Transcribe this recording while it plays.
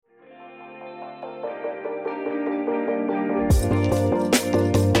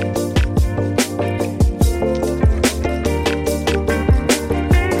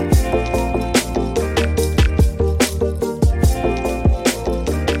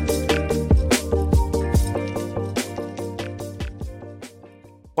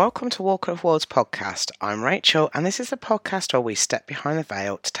Welcome to Walker of Worlds podcast. I'm Rachel, and this is a podcast where we step behind the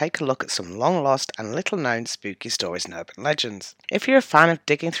veil to take a look at some long-lost and little-known spooky stories and urban legends. If you're a fan of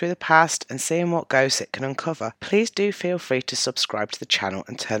digging through the past and seeing what ghosts it can uncover, please do feel free to subscribe to the channel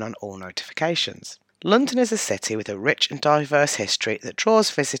and turn on all notifications. London is a city with a rich and diverse history that draws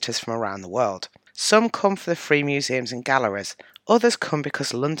visitors from around the world. Some come for the free museums and galleries, others come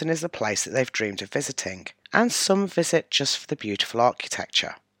because London is the place that they've dreamed of visiting, and some visit just for the beautiful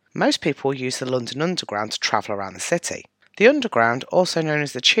architecture. Most people use the London Underground to travel around the city. The Underground, also known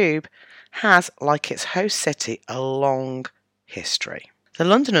as the Tube, has, like its host city, a long history. The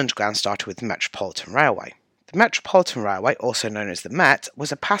London Underground started with the Metropolitan Railway. The Metropolitan Railway, also known as the Met,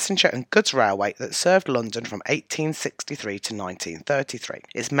 was a passenger and goods railway that served London from 1863 to 1933.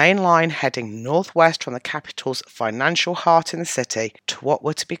 Its main line heading northwest from the capital's financial heart in the city to what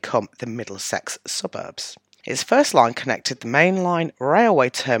were to become the Middlesex suburbs. Its first line connected the main line railway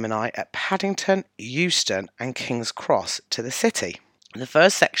termini at Paddington, Euston and King's Cross to the city. The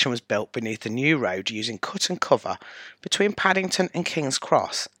first section was built beneath the new road using cut and cover between Paddington and King's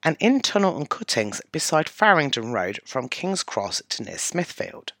Cross, and in tunnel and cuttings beside Farringdon Road from King's Cross to near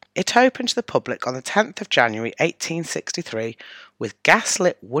Smithfield. It opened to the public on the 10th of January 1863 with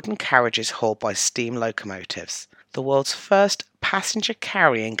gas-lit wooden carriages hauled by steam locomotives, the world's first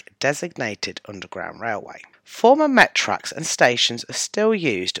passenger-carrying designated underground railway. Former Met tracks and stations are still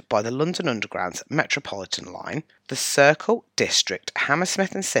used by the London Underground's Metropolitan line, the Circle, District,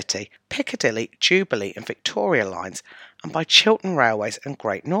 Hammersmith and City, Piccadilly, Jubilee and Victoria lines, and by Chiltern Railways and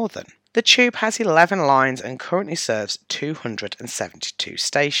Great Northern. The Tube has 11 lines and currently serves 272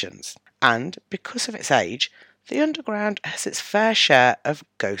 stations. And, because of its age, the Underground has its fair share of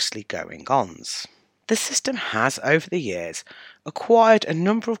ghostly going-ons. The system has, over the years, acquired a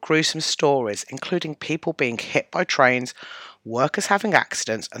number of gruesome stories, including people being hit by trains, workers having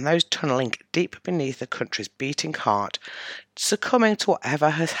accidents, and those tunnelling deep beneath the country's beating heart, succumbing to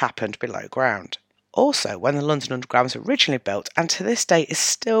whatever has happened below ground. Also, when the London Underground was originally built, and to this day is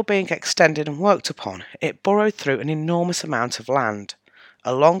still being extended and worked upon, it burrowed through an enormous amount of land.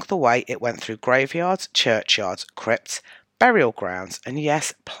 Along the way, it went through graveyards, churchyards, crypts, burial grounds, and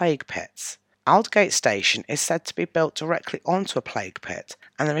yes, plague pits. Aldgate Station is said to be built directly onto a plague pit,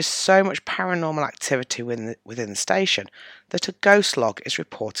 and there is so much paranormal activity within the station that a ghost log is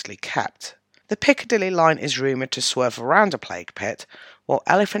reportedly kept. The Piccadilly line is rumoured to swerve around a plague pit, while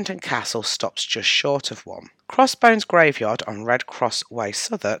Elephant and Castle stops just short of one. Crossbones Graveyard on Red Cross Way,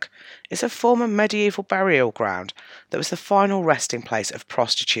 Southwark, is a former medieval burial ground that was the final resting place of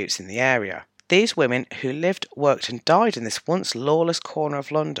prostitutes in the area. These women, who lived, worked and died in this once lawless corner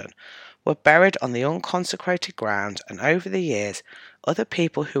of London, were buried on the unconsecrated ground, and over the years, other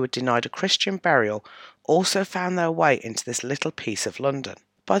people who were denied a Christian burial also found their way into this little piece of London.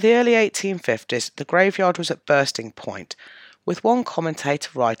 By the early 1850s, the graveyard was at bursting point, with one commentator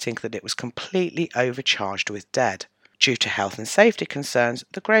writing that it was completely overcharged with dead. Due to health and safety concerns,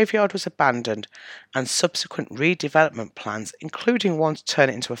 the graveyard was abandoned, and subsequent redevelopment plans, including one to turn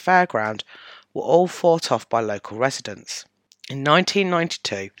it into a fairground, were all fought off by local residents. In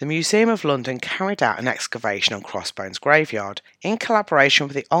 1992, the Museum of London carried out an excavation on Crossbones Graveyard in collaboration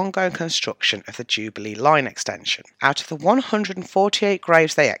with the ongoing construction of the Jubilee line extension. Out of the 148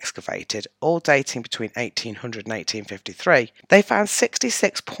 graves they excavated, all dating between 1800 and 1853, they found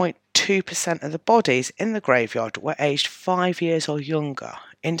 66.2% of the bodies in the graveyard were aged 5 years or younger,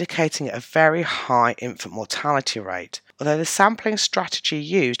 indicating a very high infant mortality rate, although the sampling strategy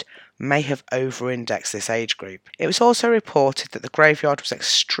used may have over-indexed this age group. It was also reported that the graveyard was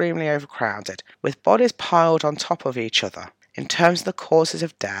extremely overcrowded, with bodies piled on top of each other. In terms of the causes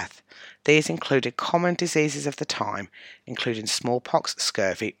of death, these included common diseases of the time, including smallpox,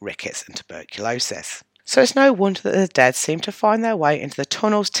 scurvy, rickets and tuberculosis. So it's no wonder that the dead seem to find their way into the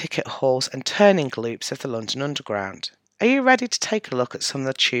tunnels, ticket halls and turning loops of the London Underground. Are you ready to take a look at some of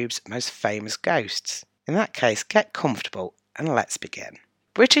the Tube's most famous ghosts? In that case, get comfortable and let's begin.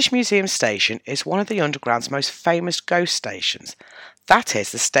 British Museum Station is one of the Underground's most famous ghost stations. That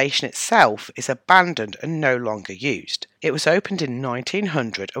is, the station itself is abandoned and no longer used. It was opened in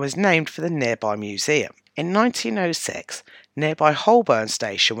 1900 and was named for the nearby museum. In 1906, nearby Holborn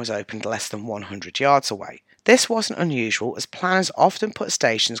Station was opened less than 100 yards away. This wasn't unusual, as planners often put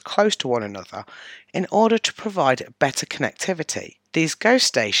stations close to one another in order to provide better connectivity. These ghost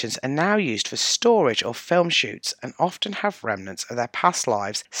stations are now used for storage or film shoots and often have remnants of their past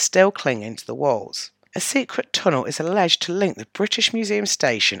lives still clinging to the walls. A secret tunnel is alleged to link the British Museum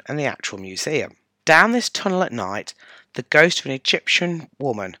station and the actual museum. Down this tunnel at night, the ghost of an Egyptian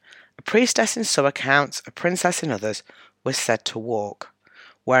woman, a priestess in some accounts, a princess in others, was said to walk.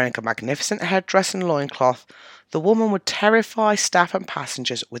 Wearing a magnificent headdress and loincloth, the woman would terrify staff and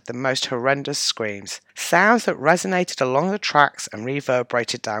passengers with the most horrendous screams, sounds that resonated along the tracks and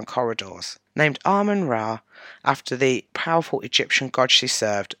reverberated down corridors. Named Amun-Ra, after the powerful Egyptian god she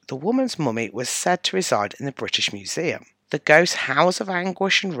served, the woman's mummy was said to reside in the British Museum. The ghost's howls of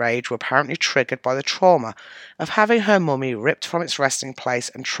anguish and rage were apparently triggered by the trauma of having her mummy ripped from its resting place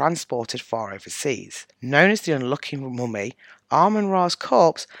and transported far overseas. Known as the Unlucky Mummy, Amun-Ra's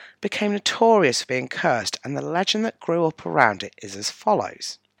corpse became notorious for being cursed, and the legend that grew up around it is as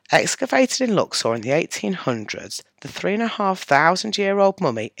follows. Excavated in Luxor in the 1800s, the 3,500-year-old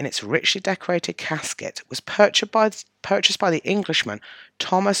mummy in its richly decorated casket was purchased by the Englishman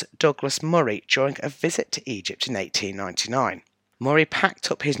Thomas Douglas Murray during a visit to Egypt in 1899. Murray packed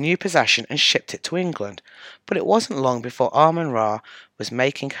up his new possession and shipped it to England, but it wasn't long before Amun-Ra was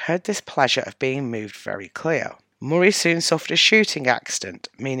making her displeasure of being moved very clear. Murray soon suffered a shooting accident,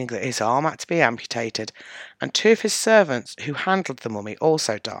 meaning that his arm had to be amputated, and 2 of his servants who handled the mummy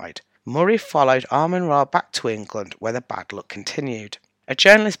also died. Murray followed Amun-Ra back to England, where the bad luck continued. A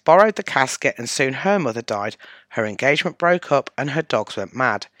journalist borrowed the casket, and soon her mother died, her engagement broke up, and her dogs went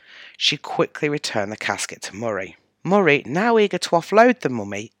mad. She quickly returned the casket to Murray. Murray, now eager to offload the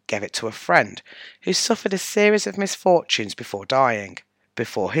mummy, gave it to a friend, who suffered a series of misfortunes before dying.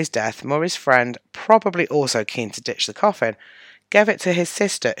 Before his death, Murray's friend, probably also keen to ditch the coffin, gave it to his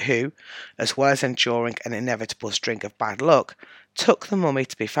sister who, as well as enduring an inevitable string of bad luck, took the mummy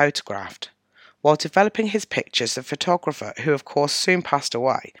to be photographed. While developing his pictures, the photographer, who of course soon passed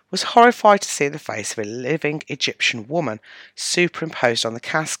away, was horrified to see the face of a living Egyptian woman superimposed on the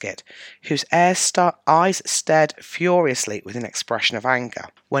casket, whose eyes stared furiously with an expression of anger.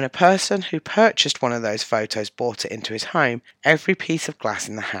 When a person who purchased one of those photos brought it into his home, every piece of glass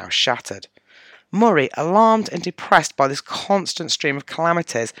in the house shattered. Murray, alarmed and depressed by this constant stream of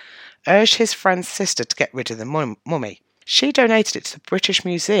calamities, urged his friend's sister to get rid of the mummy. She donated it to the British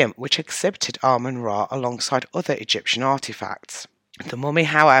Museum, which exhibited Amun-Ra alongside other Egyptian artifacts. The mummy,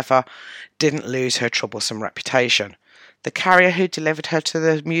 however, didn't lose her troublesome reputation. The carrier who delivered her to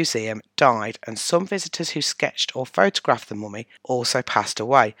the museum died, and some visitors who sketched or photographed the mummy also passed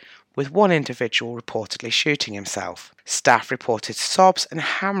away, with one individual reportedly shooting himself. Staff reported sobs and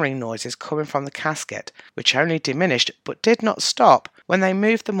hammering noises coming from the casket, which only diminished but did not stop when they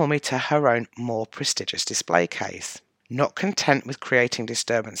moved the mummy to her own more prestigious display case. Not content with creating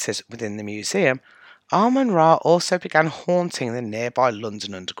disturbances within the museum, Amun-Ra also began haunting the nearby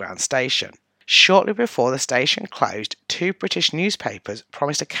London Underground station. Shortly before the station closed, 2 British newspapers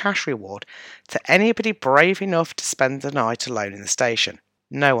promised a cash reward to anybody brave enough to spend the night alone in the station.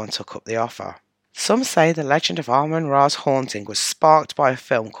 No one took up the offer. Some say the legend of Amun-Ra's haunting was sparked by a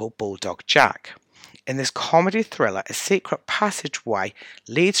film called Bulldog Jack. In this comedy thriller, a secret passageway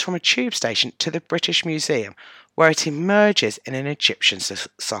leads from a tube station to the British Museum, where it emerges in an Egyptian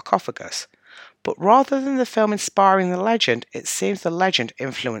sarcophagus. But rather than the film inspiring the legend, it seems the legend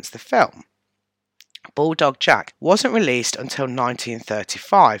influenced the film. Bulldog Jack wasn't released until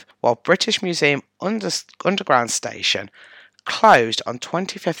 1935, while British Museum Underground Station closed on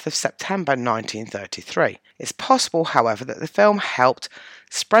 25th of September 1933. It's possible, however, that the film helped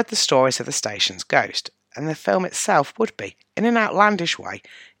spread the stories of the station's ghost, and the film itself would be, in an outlandish way,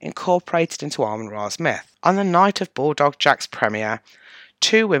 incorporated into Amun-Ra's myth. On the night of Bulldog Jack's premiere,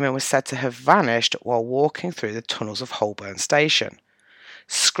 2 women were said to have vanished while walking through the tunnels of Holborn Station.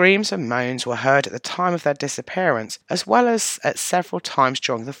 Screams and moans were heard at the time of their disappearance, as well as at several times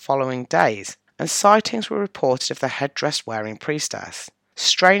during the following days, and sightings were reported of the headdress-wearing priestess.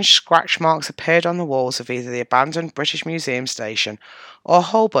 Strange scratch marks appeared on the walls of either the abandoned British Museum station or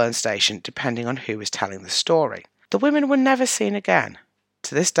Holborn Station, depending on who was telling the story. The women were never seen again.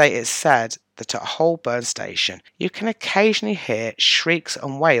 To this day, it's said that at Holborn Station you can occasionally hear shrieks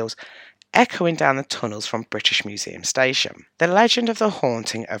and wails echoing down the tunnels from British Museum Station. The legend of the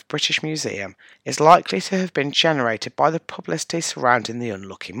haunting of British Museum is likely to have been generated by the publicity surrounding the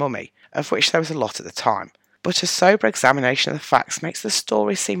unlucky mummy, of which there was a lot at the time. But a sober examination of the facts makes the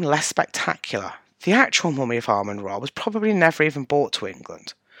story seem less spectacular. The actual mummy of Amun-Ra was probably never even brought to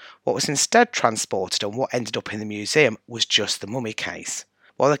England. What was instead transported and what ended up in the museum was just the mummy case.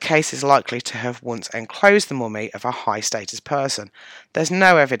 While the case is likely to have once enclosed the mummy of a high-status person, there's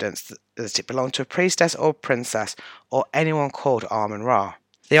no evidence that it belonged to a priestess or a princess or anyone called Amun-Ra.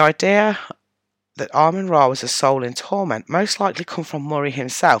 The idea that Amun-Ra was a soul in torment most likely come from Murray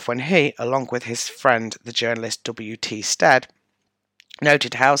himself when he, along with his friend the journalist W.T. Stead,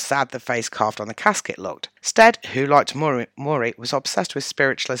 noted how sad the face carved on the casket looked. Stead, who like Murray was obsessed with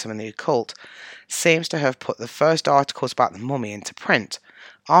spiritualism and the occult, seems to have put the first articles about the mummy into print,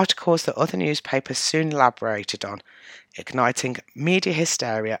 articles that other newspapers soon elaborated on, igniting media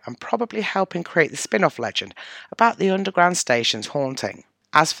hysteria and probably helping create the spin-off legend about the underground station's haunting.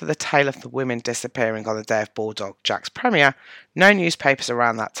 As for the tale of the women disappearing on the day of Bulldog Jack's premiere, no newspapers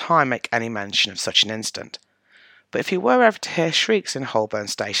around that time make any mention of such an incident. But if you were ever to hear shrieks in Holborn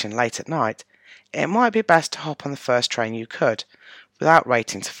Station late at night, it might be best to hop on the first train you could, without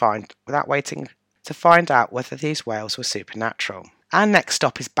waiting to find out whether these wails were supernatural. Our next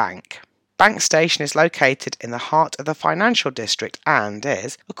stop is Bank. Bank Station is located in the heart of the financial district and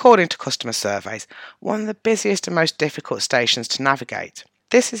is, according to customer surveys, one of the busiest and most difficult stations to navigate.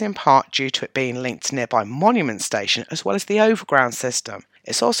 This is in part due to it being linked to nearby Monument Station as well as the Overground system.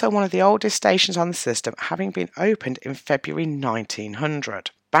 It's also one of the oldest stations on the system, having been opened in February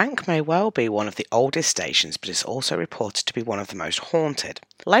 1900. Bank may well be one of the oldest stations, but it's also reported to be one of the most haunted.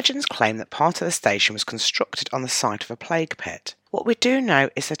 Legends claim that part of the station was constructed on the site of a plague pit. What we do know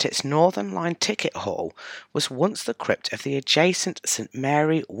is that its Northern Line ticket hall was once the crypt of the adjacent St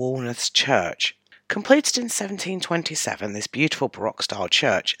Mary Woolnoth's Church. Completed in 1727, this beautiful Baroque-style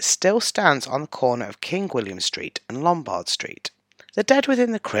church still stands on the corner of King William Street and Lombard Street. The dead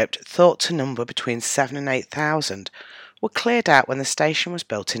within the crypt, thought to number between 7,000 and 8,000, were cleared out when the station was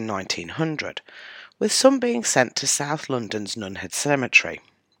built in 1900, with some being sent to South London's Nunhead Cemetery.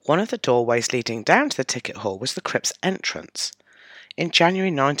 One of the doorways leading down to the ticket hall was the crypt's entrance. In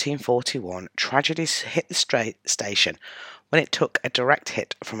January 1941, tragedy hit the station when it took a direct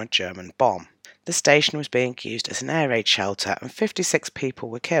hit from a German bomb. The station was being used as an air raid shelter and 56 people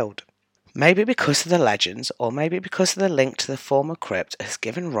were killed. Maybe because of the legends, or maybe because of the link to the former crypt has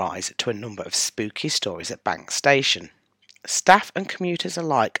given rise to a number of spooky stories at Bank Station. Staff and commuters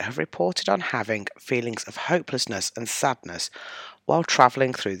alike have reported on having feelings of hopelessness and sadness while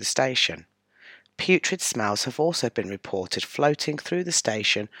travelling through the station. Putrid smells have also been reported floating through the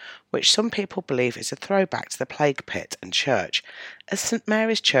station, which some people believe is a throwback to the plague pit and church, as St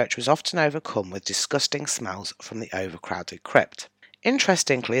Mary's Church was often overcome with disgusting smells from the overcrowded crypt.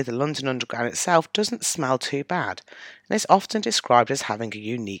 Interestingly, the London Underground itself doesn't smell too bad, and is often described as having a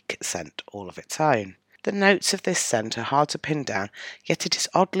unique scent all of its own. The notes of this scent are hard to pin down, yet it is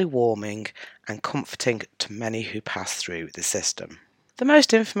oddly warming and comforting to many who pass through the system. The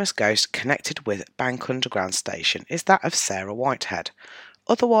most infamous ghost connected with Bank Underground Station is that of Sarah Whitehead,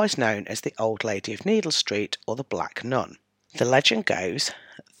 otherwise known as the Old Lady of Needle Street or the Black Nun. The legend goes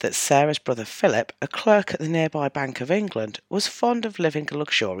that Sarah's brother Philip, a clerk at the nearby Bank of England, was fond of living a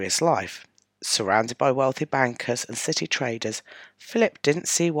luxurious life. Surrounded by wealthy bankers and city traders, Philip didn't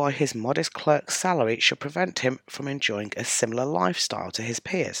see why his modest clerk's salary should prevent him from enjoying a similar lifestyle to his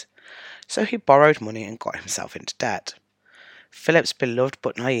peers, so he borrowed money and got himself into debt. Philip's beloved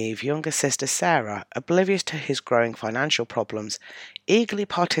but naive younger sister Sarah, oblivious to his growing financial problems, eagerly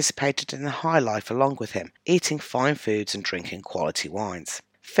participated in the high life along with him, eating fine foods and drinking quality wines.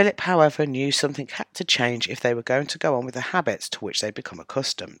 Philip, however, knew something had to change if they were going to go on with the habits to which they'd become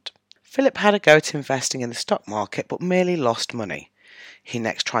accustomed. Philip had a go at investing in the stock market but merely lost money. He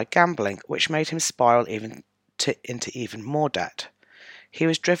next tried gambling, which made him spiral into even more debt. He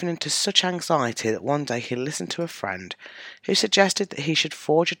was driven into such anxiety that one day he listened to a friend who suggested that he should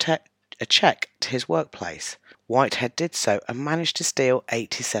forge a cheque to his workplace. Whitehead did so and managed to steal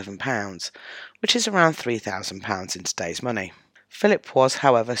 £87, which is around £3,000 in today's money. Philip was,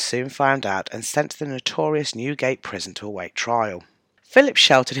 however, soon found out and sent to the notorious Newgate prison to await trial. Philip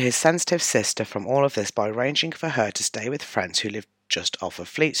sheltered his sensitive sister from all of this by arranging for her to stay with friends who lived just off of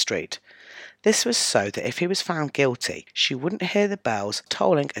Fleet Street. This was so that if he was found guilty, she wouldn't hear the bells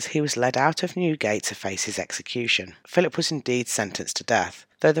tolling as he was led out of Newgate to face his execution. Philip was indeed sentenced to death,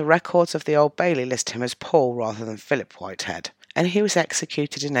 though the records of the Old Bailey list him as Paul rather than Philip Whitehead, and he was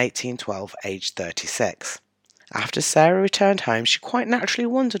executed in 1812, aged 36. After Sarah returned home, she quite naturally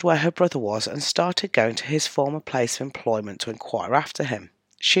wondered where her brother was and started going to his former place of employment to inquire after him.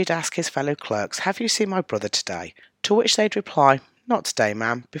 She'd ask his fellow clerks, "Have you seen my brother today?" To which they'd reply, "Not today,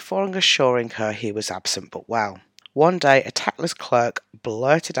 ma'am," before assuring her he was absent but well. One day, a tactless clerk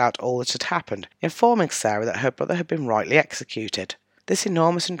blurted out all that had happened, informing Sarah that her brother had been rightly executed. This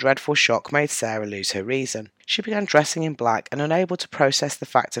enormous and dreadful shock made Sarah lose her reason. She began dressing in black and, unable to process the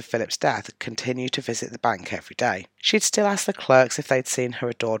fact of Philip's death, continued to visit the bank every day. She'd still ask the clerks if they'd seen her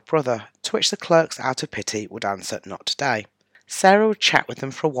adored brother, to which the clerks, out of pity, would answer, "Not today." Sarah would chat with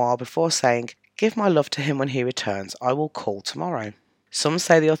them for a while before saying, "Give my love to him when he returns. I will call tomorrow." Some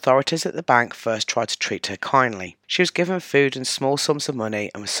say the authorities at the bank first tried to treat her kindly. She was given food and small sums of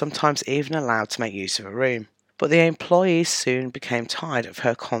money and was sometimes even allowed to make use of a room. But the employees soon became tired of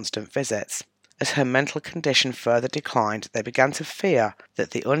her constant visits. As her mental condition further declined, they began to fear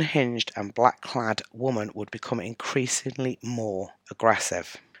that the unhinged and black-clad woman would become increasingly more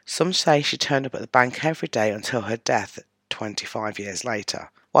aggressive. Some say she turned up at the bank every day until her death 25 years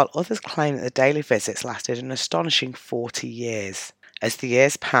later, while others claim that the daily visits lasted an astonishing 40 years. As the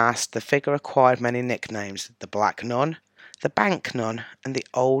years passed, the figure acquired many nicknames: the Black Nun, the Bank Nun, and the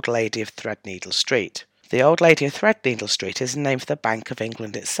Old Lady of Threadneedle Street. The Old Lady of Threadneedle Street is the name for the Bank of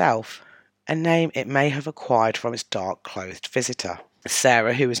England itself, a name it may have acquired from its dark-clothed visitor.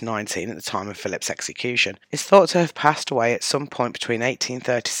 Sarah, who was 19 at the time of Philip's execution, is thought to have passed away at some point between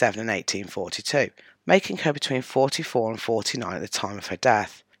 1837 and 1842, making her between 44 and 49 at the time of her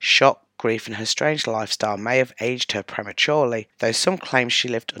death. Shock, grief, and her strange lifestyle may have aged her prematurely, though some claim she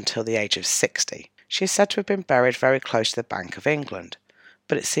lived until the age of 60. She is said to have been buried very close to the Bank of England,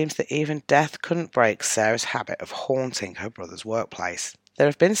 but it seems that even death couldn't break Sarah's habit of haunting her brother's workplace. There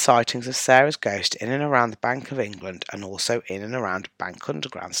have been sightings of Sarah's ghost in and around the Bank of England and also in and around Bank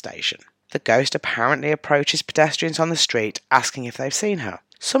Underground Station. The ghost apparently approaches pedestrians on the street asking if they've seen her.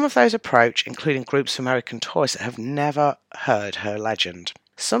 Some of those approach, including groups of American tourists that have never heard her legend.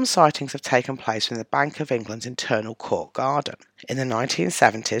 Some sightings have taken place in the Bank of England's internal court garden. In the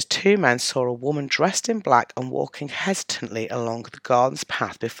 1970s, two men saw a woman dressed in black and walking hesitantly along the garden's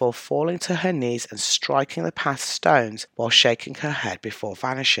path before falling to her knees and striking the path's stones while shaking her head before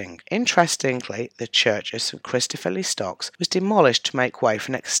vanishing. Interestingly, the church of St Christopher le Stocks was demolished to make way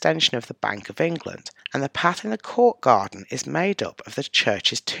for an extension of the Bank of England, and the path in the court garden is made up of the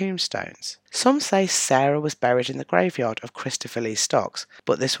church's tombstones. Some say Sarah was buried in the graveyard of Christopher le Stocks,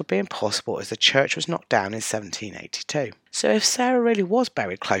 but this would be impossible as the church was knocked down in 1782. So if Sarah really was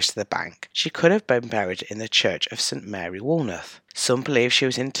buried close to the bank, she could have been buried in the church of St Mary Woolnoth. Some believe she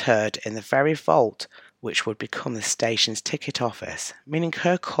was interred in the very vault which would become the station's ticket office, meaning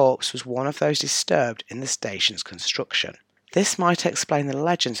her corpse was one of those disturbed in the station's construction. This might explain the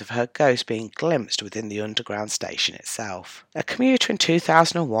legends of her ghost being glimpsed within the underground station itself. A commuter in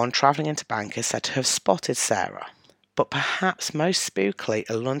 2001 travelling into Bank is said to have spotted Sarah, but perhaps most spookily,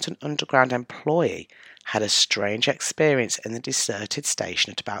 a London Underground employee had a strange experience in the deserted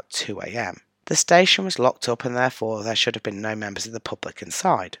station at about 2 a.m. The station was locked up and therefore there should have been no members of the public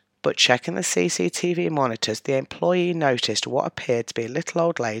inside. But checking the CCTV monitors, the employee noticed what appeared to be a little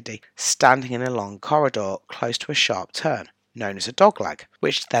old lady standing in a long corridor close to a sharp turn, known as a dogleg,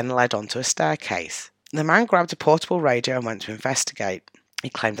 which then led onto a staircase. The man grabbed a portable radio and went to investigate. He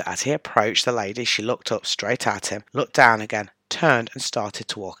claimed that as he approached the lady, she looked up straight at him, looked down again, turned and started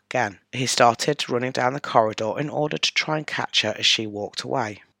to walk again. He started running down the corridor in order to try and catch her as she walked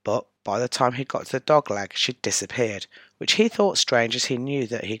away, but by the time he got to the dogleg, she'd disappeared, which he thought strange as he knew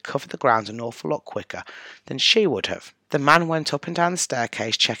that he'd covered the ground an awful lot quicker than she would have. The man went up and down the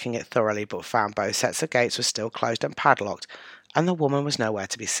staircase checking it thoroughly, but found both sets of gates were still closed and padlocked, and the woman was nowhere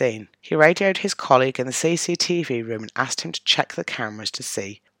to be seen. He radioed his colleague in the CCTV room and asked him to check the cameras to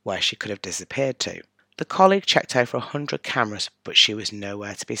see where she could have disappeared to. The colleague checked over 100 cameras, but she was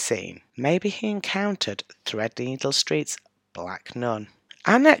nowhere to be seen. Maybe he encountered Threadneedle Street's Black Nun.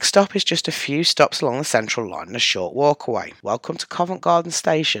 Our next stop is just a few stops along the Central Line and a short walk away. Welcome to Covent Garden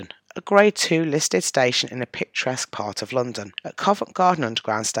Station, a Grade 2 listed station in a picturesque part of London. At Covent Garden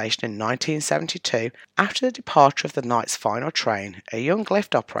Underground Station in 1972, after the departure of the night's final train, a young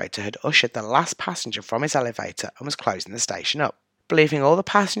lift operator had ushered the last passenger from his elevator and was closing the station up. Believing all the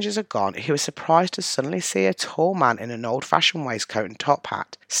passengers had gone, he was surprised to suddenly see a tall man in an old-fashioned waistcoat and top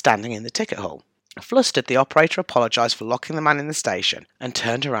hat standing in the ticket hall. Flustered, the operator apologised for locking the man in the station and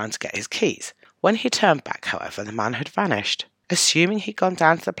turned around to get his keys. When he turned back, however, the man had vanished. Assuming he'd gone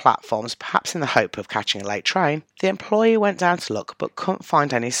down to the platforms, perhaps in the hope of catching a late train, the employee went down to look but couldn't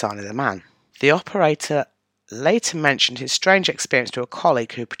find any sign of the man. The operator later mentioned his strange experience to a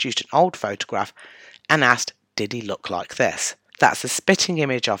colleague who produced an old photograph and asked, "Did he look like this?" "That's the spitting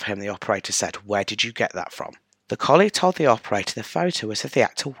image of him," the operator said. "Where did you get that from?" The colleague told the operator the photo was of the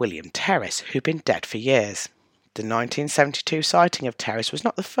actor William Terrace, who'd been dead for years. The 1972 sighting of Terrace was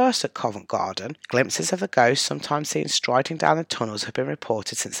not the first at Covent Garden. Glimpses of the ghost, sometimes seen striding down the tunnels, have been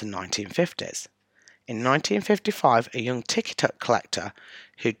reported since the 1950s. In 1955, a young ticket collector,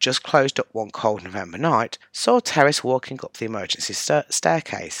 who'd just closed up one cold November night, saw Terrace walking up the emergency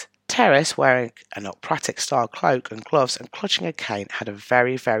staircase. Terrace, wearing an operatic-style cloak and gloves and clutching a cane, had a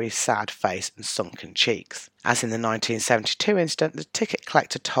very, very sad face and sunken cheeks. As in the 1972 incident, the ticket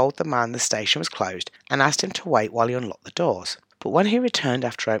collector told the man the station was closed and asked him to wait while he unlocked the doors. But when he returned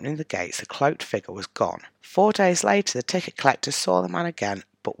after opening the gates, the cloaked figure was gone. 4 days later, the ticket collector saw the man again,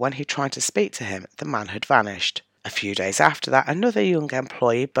 but when he tried to speak to him, the man had vanished. A few days after that, another young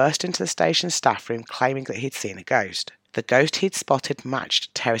employee burst into the station staff room claiming that he'd seen a ghost. The ghost he'd spotted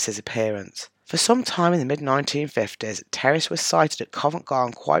matched Terrace's appearance. For some time in the mid-1950s, Terrace was sighted at Covent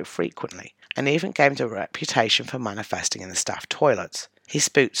Garden quite frequently and even gained a reputation for manifesting in the staff toilets. He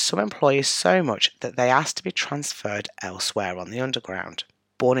spooked some employees so much that they asked to be transferred elsewhere on the Underground.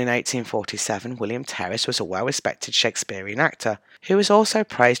 Born in 1847, William Terrace was a well-respected Shakespearean actor who was also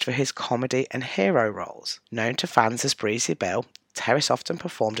praised for his comedy and hero roles. Known to fans as Breezy Bill, Terrace often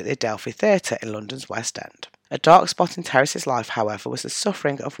performed at the Adelphi Theatre in London's West End. A dark spot in Terrace's life, however, was the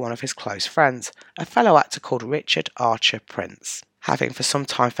suffering of one of his close friends, a fellow actor called Richard Archer Prince. Having for some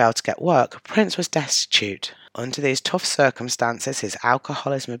time failed to get work, Prince was destitute. Under these tough circumstances, his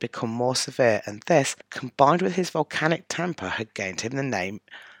alcoholism had become more severe, and this, combined with his volcanic temper, had gained him the name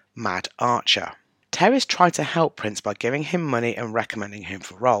Mad Archer. Terrace tried to help Prince by giving him money and recommending him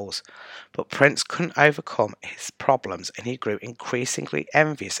for roles, but Prince couldn't overcome his problems and he grew increasingly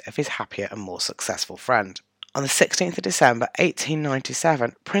envious of his happier and more successful friend. On the 16th of December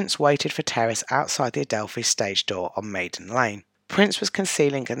 1897, Prince waited for Terrace outside the Adelphi stage door on Maiden Lane. Prince was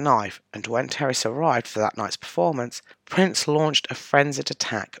concealing a knife, and when Terrace arrived for that night's performance, Prince launched a frenzied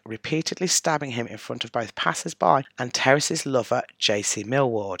attack, repeatedly stabbing him in front of both passers-by and Terrace's lover, J.C.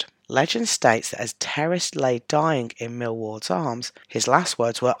 Millward. Legend states that as Terrace lay dying in Millward's arms, his last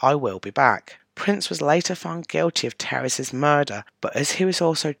words were, "I will be back." Prince was later found guilty of Terrace's murder, but as he was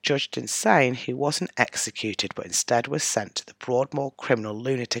also judged insane, he wasn't executed but instead was sent to the Broadmoor Criminal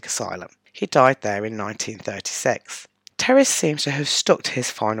Lunatic Asylum. He died there in 1936. Terrace seems to have stuck to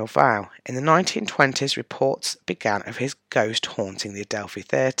his final vow. In the 1920s, reports began of his ghost haunting the Adelphi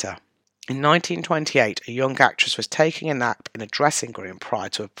Theatre. In 1928, a young actress was taking a nap in a dressing room prior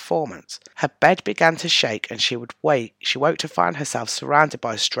to a performance. Her bed began to shake and she woke to find herself surrounded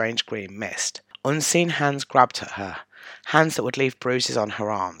by a strange green mist. Unseen hands grabbed at her, hands that would leave bruises on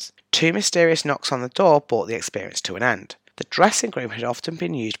her arms. 2 mysterious knocks on the door brought the experience to an end. The dressing room had often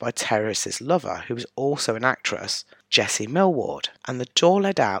been used by Terrace's lover, who was also an actress, Jessie Millward, and the door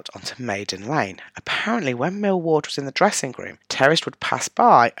led out onto Maiden Lane. Apparently, when Millward was in the dressing room, Terrace would pass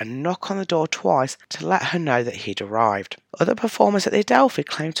by and knock on the door twice to let her know that he'd arrived. Other performers at the Adelphi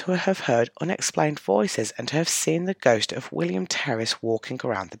claimed to have heard unexplained voices and to have seen the ghost of William Terrace walking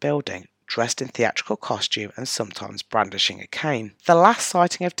around the building, dressed in theatrical costume and sometimes brandishing a cane. The last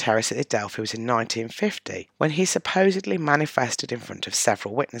sighting of Terrace at the Adelphi was in 1950, when he supposedly manifested in front of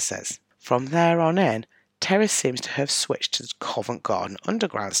several witnesses. From there on in, Terrace seems to have switched to the Covent Garden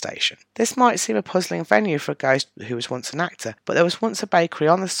Underground station. This might seem a puzzling venue for a ghost who was once an actor, but there was once a bakery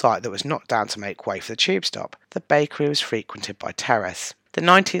on the site that was knocked down to make way for the tube stop. The bakery was frequented by Terrace. The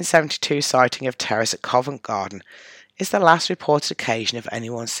 1972 sighting of Terrace at Covent Garden is the last reported occasion of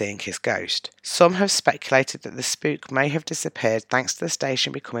anyone seeing his ghost. Some have speculated that the spook may have disappeared thanks to the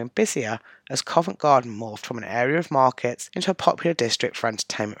station becoming busier as Covent Garden morphed from an area of markets into a popular district for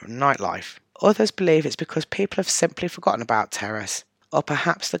entertainment and nightlife. Others believe it's because people have simply forgotten about Terrace, or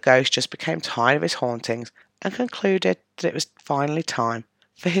perhaps the ghost just became tired of his hauntings and concluded that it was finally time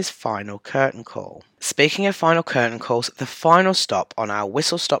for his final curtain call. Speaking of final curtain calls, the final stop on our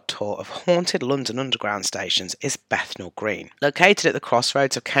whistle-stop tour of haunted London Underground stations is Bethnal Green. Located at the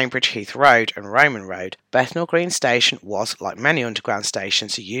crossroads of Cambridge Heath Road and Roman Road, Bethnal Green Station was, like many underground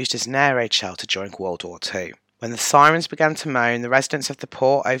stations, used as an air raid shelter during World War II. When the sirens began to moan, the residents of the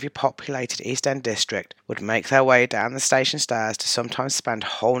poor, overpopulated East End district would make their way down the station stairs to sometimes spend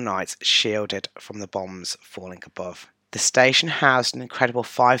whole nights shielded from the bombs falling above. The station housed an incredible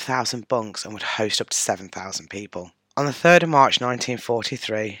 5,000 bunks and would host up to 7,000 people. On the 3rd of March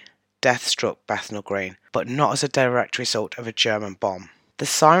 1943, death struck Bethnal Green, but not as a direct result of a German bomb. The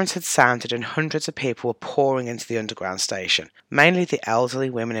sirens had sounded and hundreds of people were pouring into the underground station, mainly the elderly,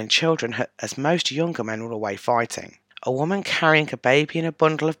 women and children, as most younger men were away fighting. A woman carrying a baby in a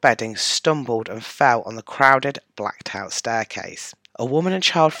bundle of bedding stumbled and fell on the crowded, blacked-out staircase. A woman and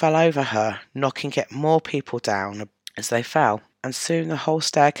child fell over her, knocking yet more people down as they fell, and soon the whole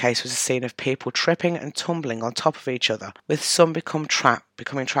staircase was a scene of people tripping and tumbling on top of each other, with some becoming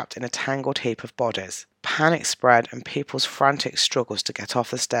trapped in a tangled heap of bodies. Panic spread and people's frantic struggles to get off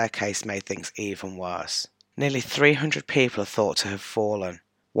the staircase made things even worse. Nearly 300 people are thought to have fallen.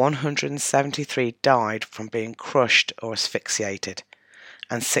 173 died from being crushed or asphyxiated,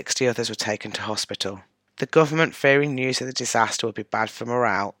 and 60 others were taken to hospital. The government, fearing news of the disaster would be bad for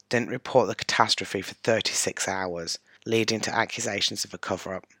morale, didn't report the catastrophe for 36 hours, leading to accusations of a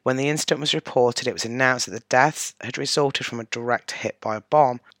cover-up. When the incident was reported, it was announced that the deaths had resulted from a direct hit by a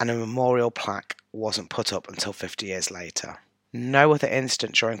bomb, and a memorial plaque wasn't put up until 50 years later. No other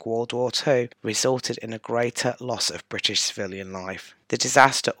incident during World War II resulted in a greater loss of British civilian life. The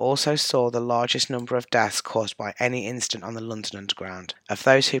disaster also saw the largest number of deaths caused by any incident on the London Underground. Of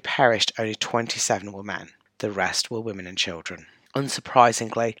those who perished, only 27 were men. The rest were women and children.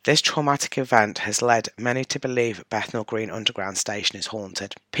 Unsurprisingly, this traumatic event has led many to believe Bethnal Green Underground Station is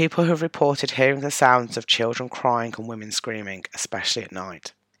haunted. People have reported hearing the sounds of children crying and women screaming, especially at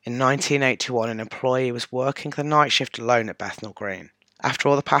night. In 1981, an employee was working the night shift alone at Bethnal Green. After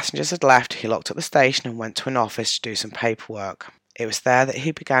all the passengers had left, he locked up the station and went to an office to do some paperwork. It was there that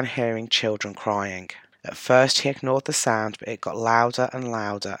he began hearing children crying. At first he ignored the sound, but it got louder and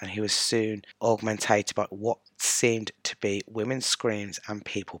louder, and he was soon augmented by what seemed to be women's screams and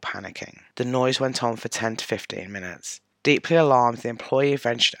people panicking. The noise went on for 10 to 15 minutes. Deeply alarmed, the employee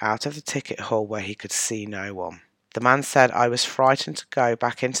ventured out of the ticket hall where he could see no one. The man said, "I was frightened to go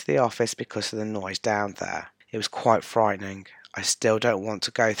back into the office because of the noise down there. It was quite frightening. I still don't want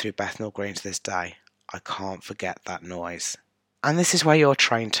to go through Bethnal Green to this day. I can't forget that noise." And this is where your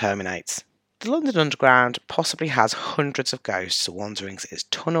train terminates. The London Underground possibly has hundreds of ghosts wandering its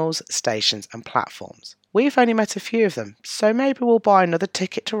tunnels, stations and platforms. We've only met a few of them, so maybe we'll buy another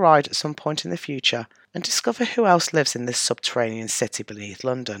ticket to ride at some point in the future and discover who else lives in this subterranean city beneath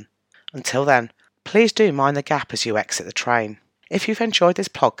London. Until then, please do mind the gap as you exit the train. If you've enjoyed this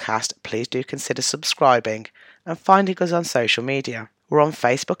podcast, please do consider subscribing and finding us on social media. We're on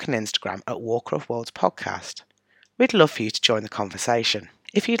Facebook and Instagram at Warcraft Worlds Podcast. We'd love for you to join the conversation.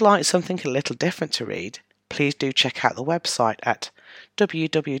 If you'd like something a little different to read, please do check out the website at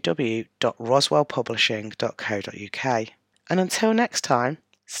www.roswellpublishing.co.uk. And until next time,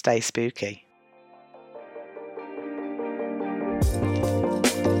 stay spooky.